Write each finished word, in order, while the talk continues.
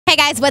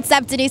Guys, what's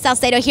up? Denise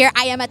Salcedo here.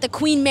 I am at the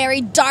Queen Mary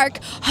Dark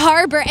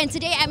Harbor, and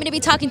today I'm going to be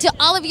talking to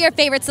all of your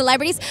favorite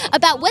celebrities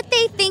about what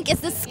they think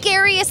is the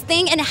scariest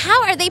thing and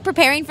how are they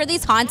preparing for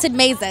these haunted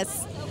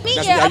mazes. Me,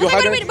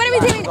 what are we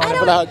doing?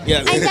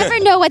 I never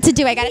know what to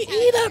do. I gotta.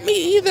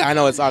 Me either. I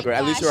know it's awkward.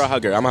 At least you're a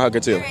hugger. I'm a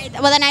hugger too. Right.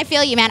 Well, then I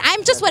feel you, man.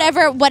 I'm just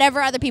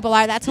whatever other people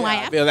are. That's who I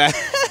am. I feel that.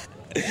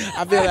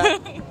 I feel that.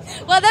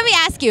 Well, let me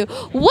ask you,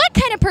 what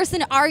kind of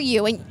person are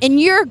you in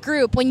your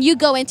group when you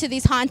go into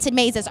these haunted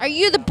mazes? Are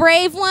you the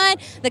brave one,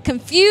 the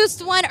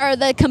confused one, or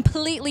the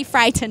completely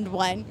frightened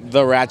one?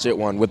 The ratchet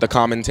one with the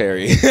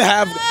commentary.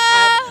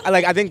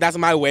 I think that's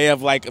my way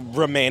of like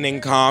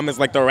remaining calm is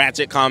like the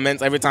ratchet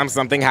comments every time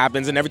something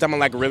happens, and every time I'm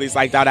like really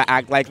psyched out, I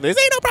act like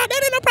this ain't no problem,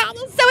 that ain't no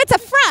problem. So it's a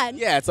front.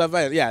 Yeah, it's a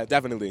front. Yeah,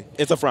 definitely,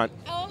 it's a front.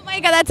 Oh my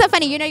God, that's so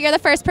funny. You know, you're the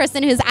first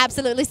person who's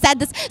absolutely said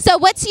this. So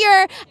what's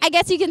your, I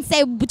guess you can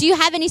say, do you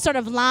have any sort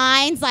of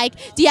lines? Like,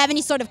 do you have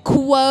any sort of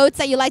quotes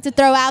that you like to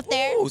throw out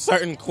there? Ooh,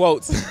 certain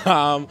quotes.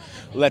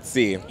 Let's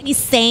see. Any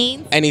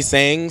sayings? Any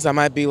sayings? I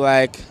might be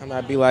like, you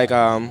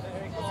a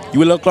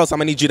little close. I'm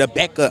gonna need you to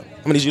back up.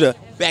 I'm gonna need you to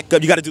back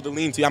up. You gotta do the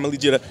lean too. I'm gonna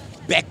need you to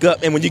back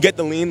up. And when you get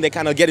the lean, they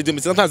kind of get it to me.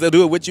 Sometimes they'll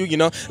do it with you, you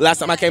know. Last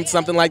time I came to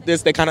something like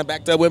this, they kind of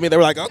backed up with me. They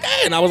were like,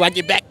 okay. And I was like,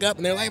 you back up.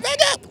 And they're like, back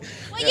up.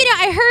 Well, you know,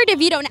 I heard if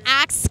you don't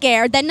act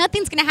scared, then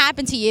nothing's going to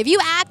happen to you. If you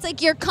act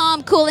like you're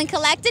calm, cool, and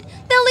collected,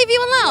 they'll leave you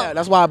alone. Yeah,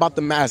 that's why I bought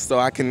the mask, so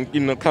I can,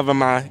 you know, cover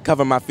my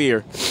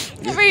fear.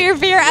 Cover your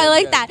fear. I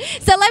like that.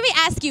 So let me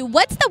ask you,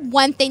 what's the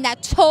one thing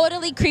that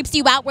totally creeps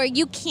you out where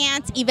you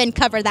can't even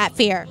cover that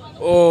fear?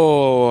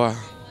 Oh,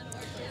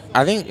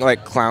 I think,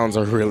 like, clowns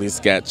are really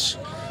sketch.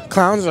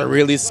 Clowns are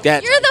really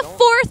sketch. You're the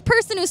fourth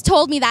person who's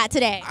told me that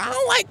today. I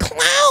don't like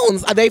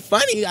clowns. Are they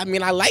funny? I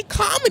mean, I like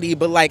comedy,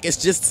 but, like, it's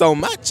just so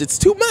much. It's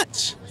too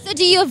much. So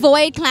do you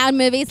avoid clown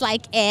movies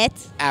like It?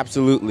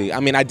 Absolutely. I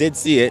mean, I did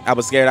see it. I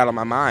was scared out of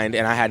my mind,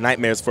 and I had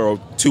nightmares for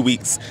 2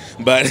 weeks.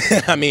 But,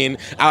 I mean,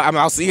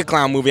 I'll see a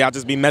clown movie. I'll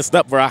just be messed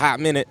up for a hot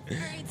minute.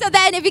 So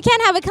then, if you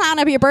can't have a clown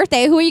on your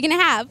birthday, who are you going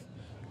to have?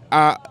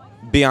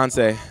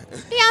 Beyonce.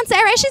 Beyonce,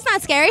 right? She's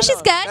not scary. She's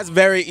good. That's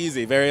very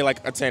easy, very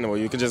like attainable.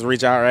 You can just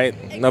reach out, right?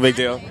 Exactly. No big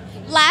deal.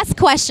 Last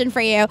question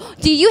for you.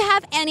 Do you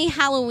have any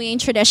Halloween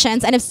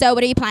traditions? And if so,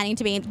 what are you planning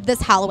to be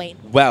this Halloween?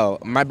 Well,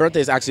 my birthday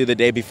is actually the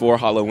day before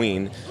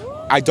Halloween.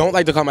 I don't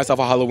like to call myself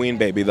a Halloween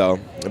baby, though,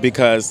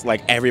 because,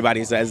 like,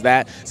 everybody says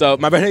that. So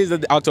my birthday is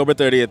October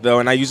 30th, though,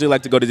 and I usually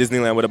like to go to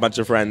Disneyland with a bunch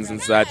of friends and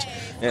such.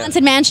 Yeah.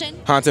 Haunted Mansion?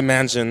 Haunted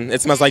Mansion.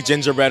 It smells like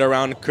gingerbread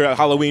around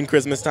Halloween,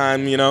 Christmas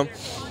time, you know?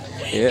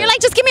 Yeah. You're like,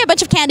 just give me a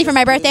bunch of candy for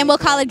my birthday and we'll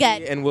call it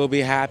good. And we'll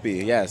be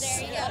happy,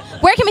 yes.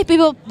 Where can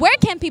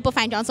people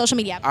find you on social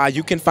media?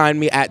 You can find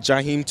me at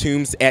Jaheem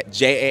Toombs at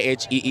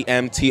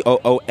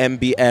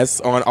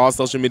JAHEEMTOOMBS on all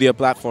social media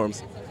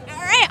platforms. All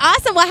right,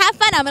 awesome. Well, have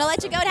fun. I'm going to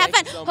let you go and have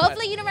fun. So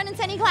hopefully you don't run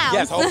into any clowns.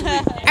 Yes, hopefully.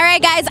 All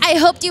right, guys, I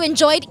hope you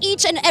enjoyed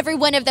each and every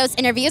one of those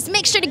interviews.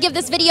 Make sure to give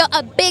this video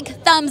a big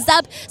thumbs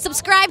up.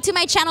 Subscribe to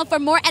my channel for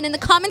more. And in the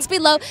comments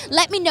below,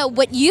 let me know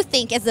what you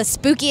think is the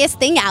spookiest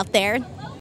thing out there.